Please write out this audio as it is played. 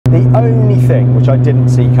The only thing, which I didn't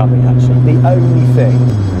see coming actually, the only thing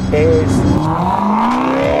is...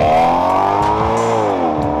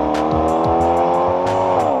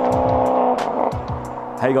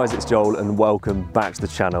 Hey guys, it's Joel and welcome back to the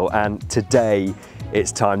channel, and today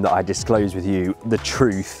it's time that I disclose with you the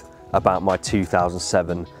truth about my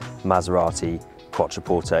 2007 Maserati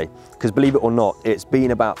Quattroporte, because believe it or not, it's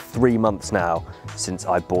been about 3 months now since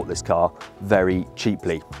I bought this car very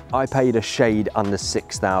cheaply. I paid a shade under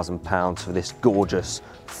 £6,000 for this gorgeous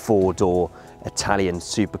 4-door Italian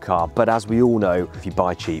supercar, but as we all know, if you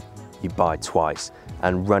buy cheap, you buy twice,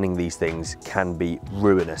 and running these things can be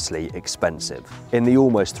ruinously expensive. In the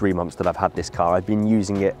almost 3 months that I've had this car, I've been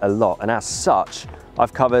using it a lot, and as such,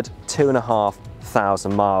 I've covered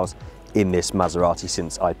 2,500 miles in this Maserati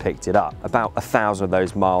since I picked it up. About 1,000 of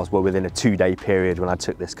those miles were within a 2-day period when I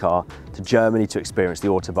took this car to Germany to experience the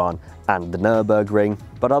Autobahn and the Nürburgring.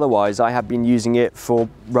 But otherwise, I have been using it for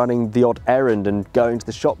running the odd errand and going to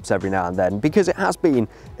the shops every now and then, because it has been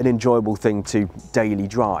an enjoyable thing to daily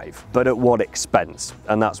drive. But at what expense?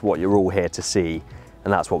 And that's what you're all here to see,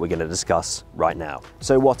 and that's what we're going to discuss right now.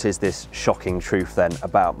 So what is this shocking truth then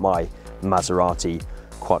about my Maserati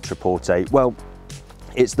Quattroporte? Well,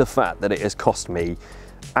 it's the fact that it has cost me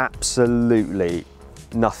absolutely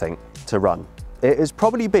nothing to run. It has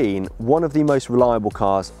probably been one of the most reliable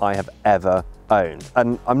cars I have ever owned.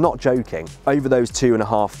 And I'm not joking. Over those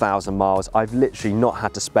 2,500 miles, I've literally not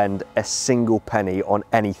had to spend a single penny on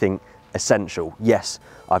anything essential. Yes,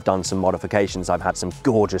 I've done some modifications. I've had some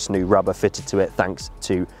gorgeous new rubber fitted to it thanks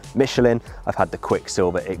to Michelin. I've had the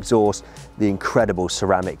Quicksilver exhaust, the incredible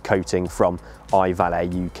ceramic coating from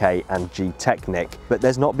iValet UK and G-Technic, but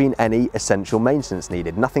there's not been any essential maintenance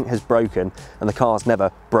needed. Nothing has broken, and the car's never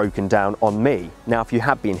broken down on me. Now, if you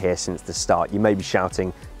have been here since the start, you may be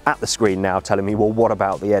shouting at the screen now telling me, well, what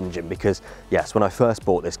about the engine? Because yes, when I first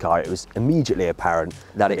bought this car, it was immediately apparent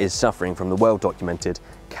that it is suffering from the well-documented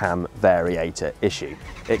cam variator issue.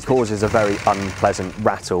 It causes a very unpleasant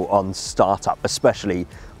rattle on startup, especially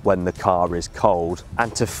when the car is cold.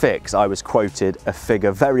 And to fix, I was quoted a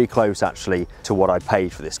figure very close actually to what I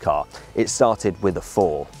paid for this car. It started with a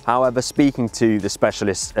 4. However, speaking to the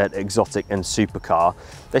specialists at Exotic and Supercar,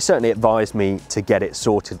 they certainly advised me to get it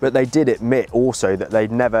sorted, but they did admit also that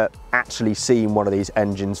they'd never actually seen one of these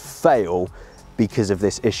engines fail because of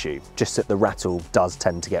this issue, just that the rattle does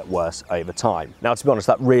tend to get worse over time. Now, to be honest,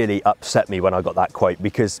 that really upset me when I got that quote,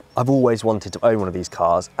 because I've always wanted to own one of these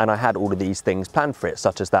cars and I had all of these things planned for it,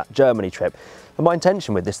 such as that Germany trip. And my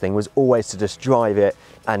intention with this thing was always to just drive it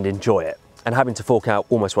and enjoy it. And having to fork out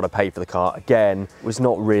almost what I paid for the car again was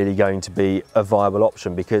not really going to be a viable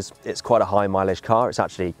option, because it's quite a high mileage car. It's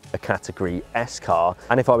actually a category S car.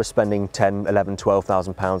 And if I was spending 10, 11,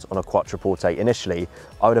 12,000 pounds on a Quattroporte initially,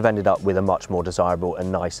 I would have ended up with a much more desirable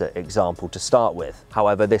and nicer example to start with.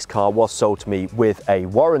 However, this car was sold to me with a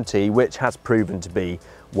warranty, which has proven to be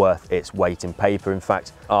worth its weight in paper. In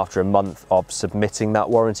fact, after a month of submitting that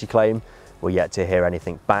warranty claim, we're yet to hear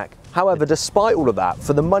anything back. However, despite all of that,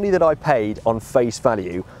 for the money that I paid on face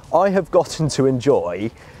value, I have gotten to enjoy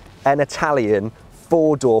an Italian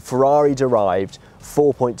 4-door Ferrari-derived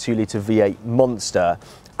 4.2 litre V8 monster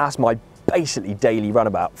as my basically daily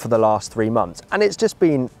runabout for the last 3 months. And it's just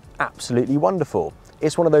been absolutely wonderful.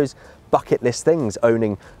 It's one of those bucket list things,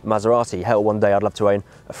 owning Maserati. Hell, one day I'd love to own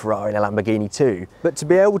a Ferrari and a Lamborghini too. But to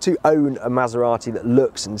be able to own a Maserati that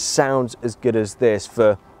looks and sounds as good as this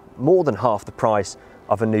for more than half the price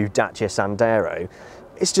of a new Dacia Sandero,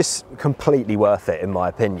 it's just completely worth it in my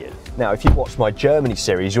opinion. Now, if you watched my Germany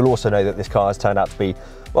series, you'll also know that this car has turned out to be,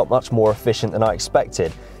 well, much more efficient than I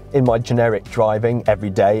expected. In my generic driving every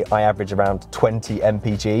day, I average around 20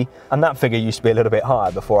 mpg, and that figure used to be a little bit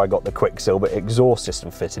higher before I got the Quicksilver exhaust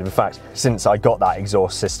system fitted. In fact, since I got that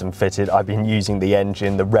exhaust system fitted, I've been using the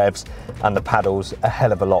engine, the revs, and the paddles a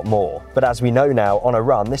hell of a lot more. But as we know now, on a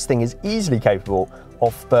run, this thing is easily capable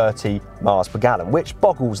of 30 miles per gallon, which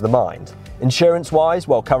boggles the mind. Insurance-wise,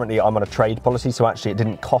 well, currently I'm on a trade policy, so actually it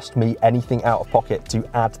didn't cost me anything out of pocket to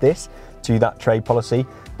add this to that trade policy.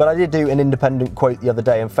 But I did do an independent quote the other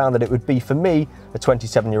day and found that it would be, for me, a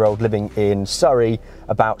 27-year-old living in Surrey,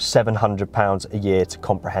 about £700 a year to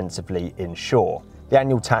comprehensively insure. The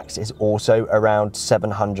annual tax is also around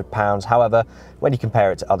 £700. However, when you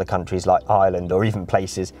compare it to other countries like Ireland, or even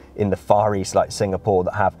places in the Far East like Singapore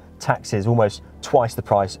that have taxes almost twice the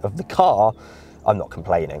price of the car, I'm not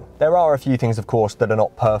complaining. There are a few things, of course, that are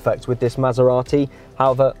not perfect with this Maserati.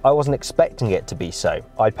 However, I wasn't expecting it to be so.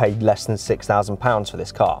 I paid less than £6,000 for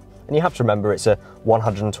this car. And you have to remember, it's a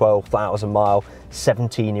 112,000 mile,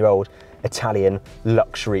 17-year-old Italian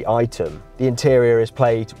luxury item. The interior is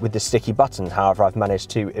played with the sticky buttons, however I've managed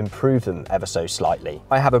to improve them ever so slightly.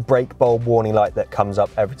 I have a brake bulb warning light that comes up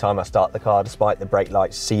every time I start the car, despite the brake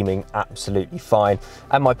lights seeming absolutely fine,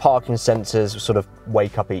 and my parking sensors sort of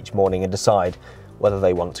wake up each morning and decide whether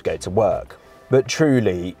they want to go to work. But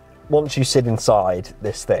truly, once you sit inside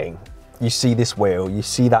this thing, you see this wheel, you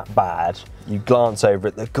see that badge, you glance over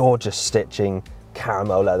at the gorgeous stitching,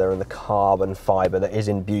 caramel leather and the carbon fibre that is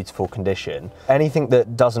in beautiful condition. Anything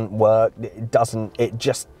that doesn't work, it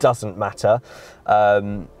just doesn't matter.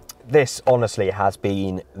 This honestly has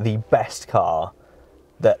been the best car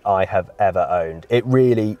that I have ever owned. It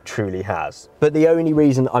really, truly has. But the only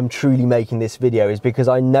reason I'm truly making this video is because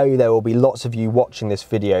I know there will be lots of you watching this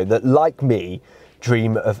video that, like me,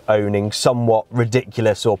 dream of owning somewhat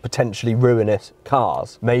ridiculous or potentially ruinous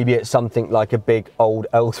cars. Maybe it's something like a big old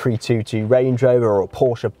L322 Range Rover or a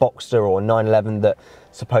Porsche Boxster or a 911 that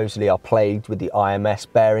supposedly are plagued with the IMS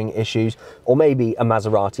bearing issues, or maybe a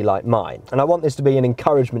Maserati like mine. And I want this to be an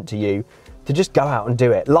encouragement to you to just go out and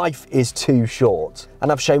do it. Life is too short.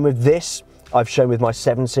 And I've shown with this, I've shown with my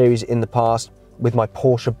 7 Series in the past, with my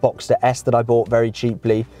Porsche Boxster S that I bought very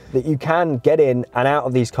cheaply, that you can get in and out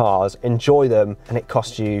of these cars, enjoy them, and it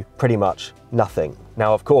costs you pretty much nothing.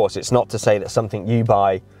 Now, of course, it's not to say that something you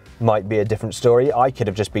buy might be a different story. I could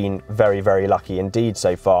have just been very, very lucky indeed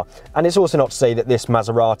so far. And it's also not to say that this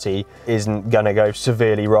Maserati isn't gonna go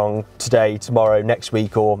severely wrong today, tomorrow, next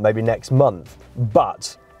week, or maybe next month.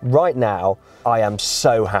 But right now, I am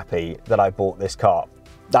so happy that I bought this car.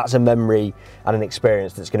 That's a memory and an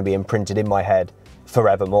experience that's going to be imprinted in my head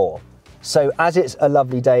forevermore. So as it's a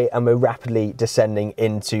lovely day and we're rapidly descending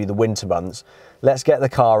into the winter months, let's get the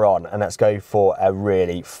car on and let's go for a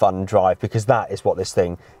really fun drive, because that is what this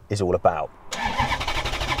thing is all about.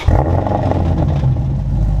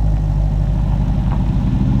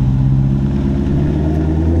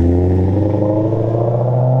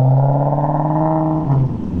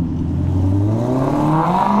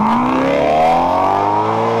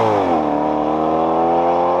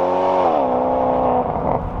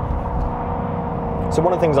 So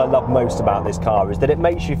one of the things I love most about this car is that it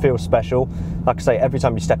makes you feel special, like I say, every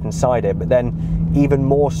time you step inside it, but then even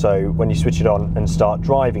more so when you switch it on and start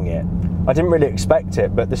driving it. I didn't really expect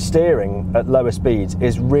it, but the steering at lower speeds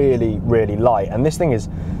is really, really light, and this thing is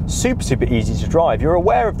super, super easy to drive. You're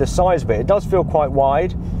aware of the size of it. It does feel quite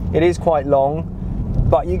wide, it is quite long,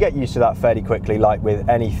 but you get used to that fairly quickly, like with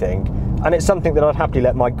anything. And it's something that I'd happily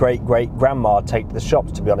let my great-great-grandma take to the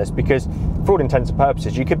shops, to be honest, because for all intents and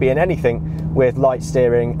purposes, you could be in anything with light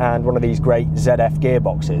steering and one of these great ZF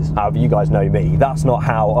gearboxes. However, you guys know me, that's not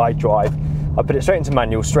how I drive. I put it straight into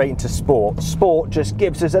manual, straight into sport. Sport just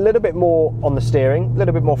gives us a little bit more on the steering, a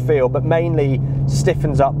little bit more feel, but mainly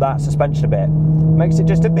stiffens up that suspension a bit. Makes it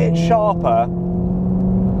just a bit sharper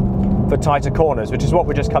for tighter corners, which is what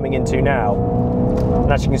we're just coming into now.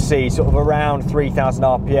 And as you can see, sort of around 3,000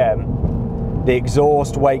 RPM, the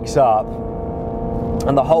exhaust wakes up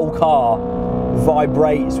and the whole car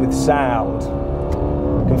vibrates with sound.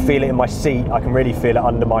 I can feel it in my seat, I can really feel it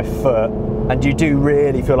under my foot, and you do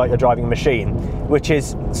really feel like you're driving a machine, which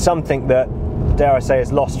is something that, dare I say,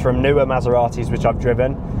 is lost from newer Maseratis which I've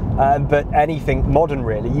driven, but anything modern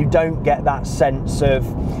really. You don't get that sense of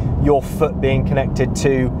your foot being connected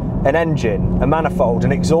to an engine, a manifold,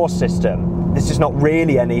 an exhaust system. There's just not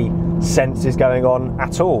really any senses going on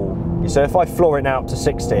at all. So if I floor it now up to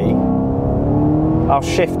 60, I'll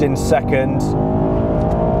shift in second,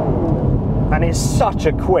 and it's such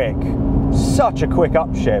a quick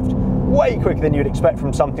upshift, way quicker than you'd expect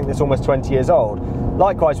from something that's almost 20 years old.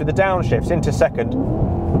 Likewise with the downshifts into second,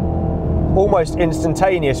 almost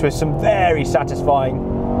instantaneous, with some very satisfying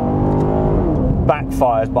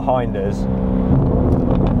backfires behind us.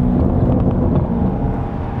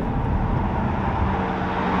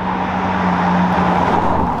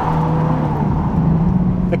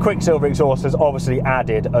 The Quicksilver exhaust has obviously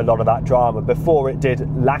added a lot of that drama. Before, it did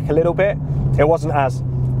lack a little bit. It wasn't as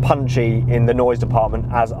punchy in the noise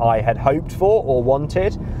department as I had hoped for or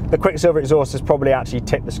wanted. The Quicksilver exhaust has probably actually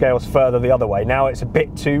tipped the scales further the other way. Now it's a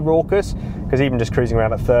bit too raucous, because even just cruising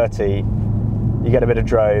around at 30, you get a bit of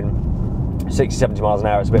drone. 60, 70 miles an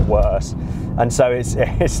hour, it's a bit worse. And so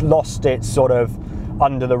it's lost its sort of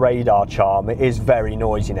under the radar charm. It is very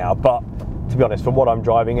noisy now, but to be honest, for what I'm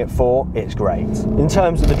driving it for, it's great. In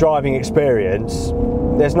terms of the driving experience,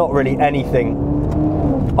 there's not really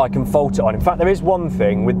anything I can fault it on. In fact, there is one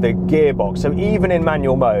thing with the gearbox. So even in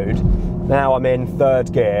manual mode, now I'm in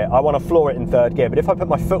third gear, I want to floor it in third gear, but if I put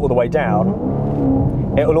my foot all the way down,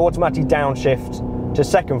 it will automatically downshift to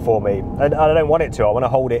second for me. And I don't want it to, I want to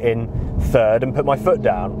hold it in third and put my foot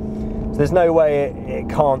down. So there's no way it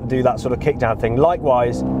can't do that sort of kickdown thing.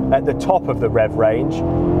 Likewise, at the top of the rev range,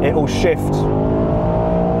 it will shift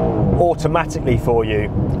automatically for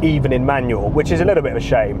you, even in manual, which is a little bit of a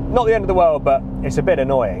shame. Not the end of the world, but it's a bit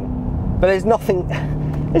annoying. But there's nothing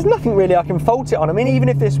really I can fault it on. I mean, even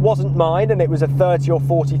if this wasn't mine and it was a 30 or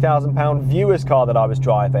 40,000 pound viewer's car that I was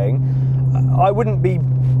driving, I wouldn't be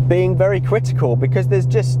being very critical, because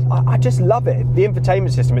I just love it. The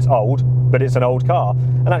infotainment system is old, but it's an old car,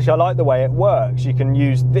 and actually I like the way it works. You can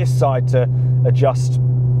use this side to adjust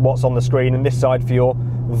what's on the screen and this side for your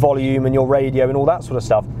volume and your radio and all that sort of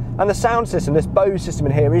stuff. And the sound system, this Bose system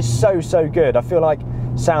in here, is so good. I feel like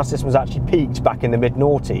sound system was actually peaked back in the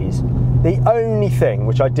mid-noughties. The only thing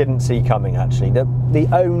which I didn't see coming, actually, the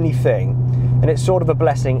only thing, and it's sort of a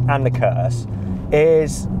blessing and a curse,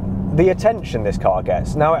 is the attention this car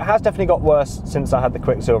gets. Now, it has definitely got worse since I had the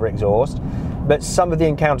Quicksilver exhaust, but some of the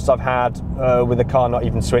encounters I've had with the car not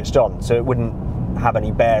even switched on, so it wouldn't have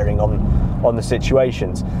any bearing on the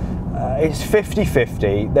situations. It's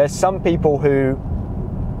 50-50. There's some people who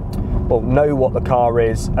know what the car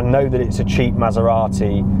is and know that it's a cheap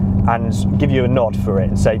Maserati and give you a nod for it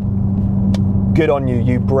and say, good on you,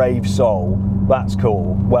 you brave soul, that's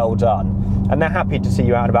cool, well done. And they're happy to see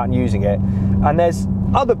you out and about and using it. And there's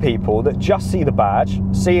other people that just see the badge,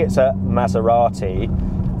 see it's a Maserati,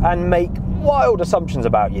 and make wild assumptions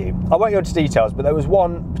about you. I won't go into details, but there was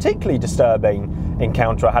one particularly disturbing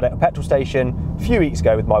encounter I had at a petrol station a few weeks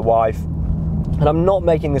ago with my wife, and I'm not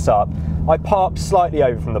making this up. I parked slightly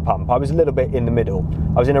over from the pump. I was a little bit in the middle.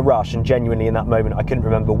 I was in a rush, and genuinely in that moment I couldn't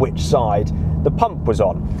remember which side the pump was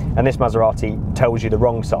on. And this Maserati tells you the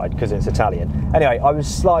wrong side because it's Italian. Anyway, I was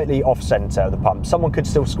slightly off centre of the pump. Someone could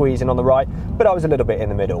still squeeze in on the right, but I was a little bit in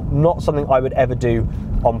the middle. Not something I would ever do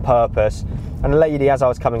on purpose. And a lady, as I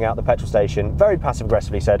was coming out the petrol station, very passive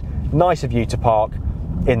aggressively said, "Nice of you to park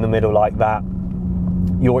in the middle like that.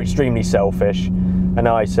 You're extremely selfish." And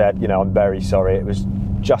I said, "I'm very sorry. It was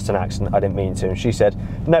just an accident. I didn't mean to." And she said,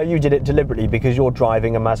 "No, you did it deliberately because you're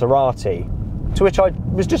driving a Maserati." To which I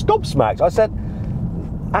was just gobsmacked. I said,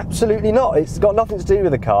 "Absolutely not. It's got nothing to do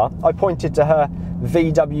with the car." I pointed to her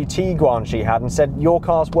VW Tiguan she had and said, "Your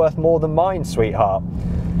car's worth more than mine, sweetheart."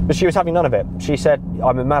 But she was having none of it. She said,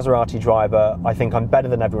 "I'm a Maserati driver. I think I'm better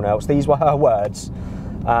than everyone else." These were her words.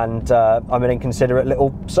 And I'm an inconsiderate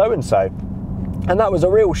little so-and-so. And that was a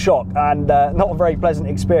real shock and not a very pleasant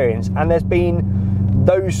experience. And there's been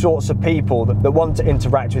those sorts of people that want to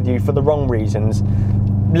interact with you for the wrong reasons,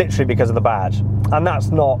 literally because of the badge. And that's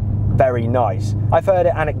not very nice. I've heard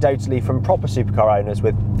it anecdotally from proper supercar owners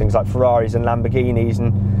with things like Ferraris and Lamborghinis,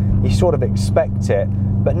 and you sort of expect it,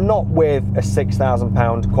 but not with a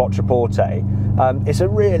 £6,000 Quattroporte. It's a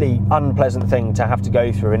really unpleasant thing to have to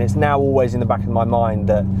go through, and it's now always in the back of my mind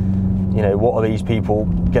that, what are these people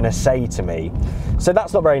going to say to me? So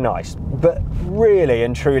that's not very nice. But really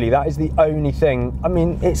and truly, that is the only thing,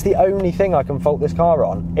 it's the only thing I can fault this car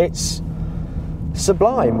on. It's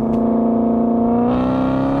sublime.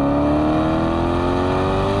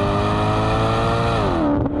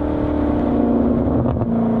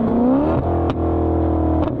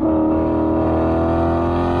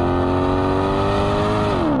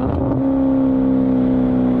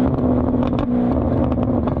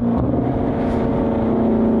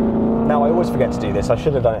 Now, I always forget to do this. I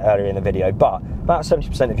should have done it earlier in the video, but about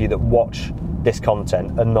 70% of you that watch this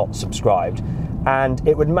content are not subscribed. And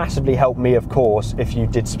it would massively help me, of course, if you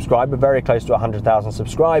did subscribe. We're very close to 100,000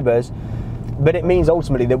 subscribers. But it means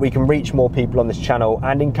ultimately that we can reach more people on this channel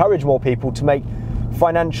and encourage more people to make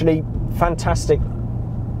financially fantastic,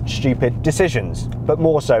 stupid decisions. But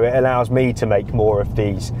more so, it allows me to make more of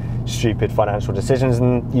these stupid financial decisions,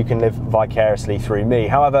 and you can live vicariously through me.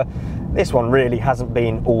 However, this one really hasn't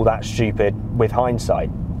been all that stupid with hindsight.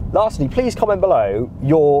 Lastly, please comment below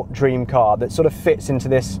your dream car that sort of fits into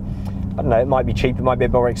this. I don't know, it might be cheap, it might be a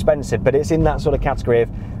bit more expensive, but it's in that sort of category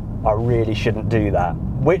of, I really shouldn't do that.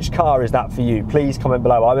 Which car is that for you? Please comment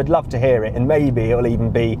below. I would love to hear it, and maybe it'll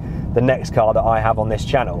even be the next car that I have on this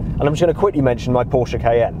channel. And I'm just going to quickly mention my Porsche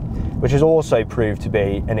Cayenne, which has also proved to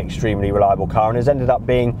be an extremely reliable car and has ended up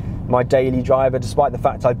being my daily driver, despite the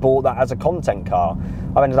fact I bought that as a content car.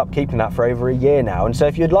 I've ended up keeping that for over a year now. And so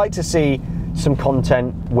if you'd like to see some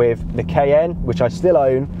content with the Cayenne, which I still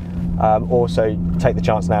own, also take the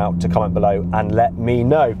chance now to comment below and let me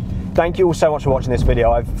know. Thank you all so much for watching this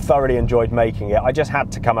video. I've thoroughly enjoyed making it. I just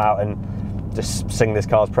had to come out and just sing this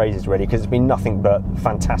car's praises really, because it's been nothing but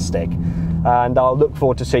fantastic. And I'll look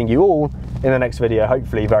forward to seeing you all in the next video,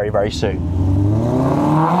 hopefully very, very soon.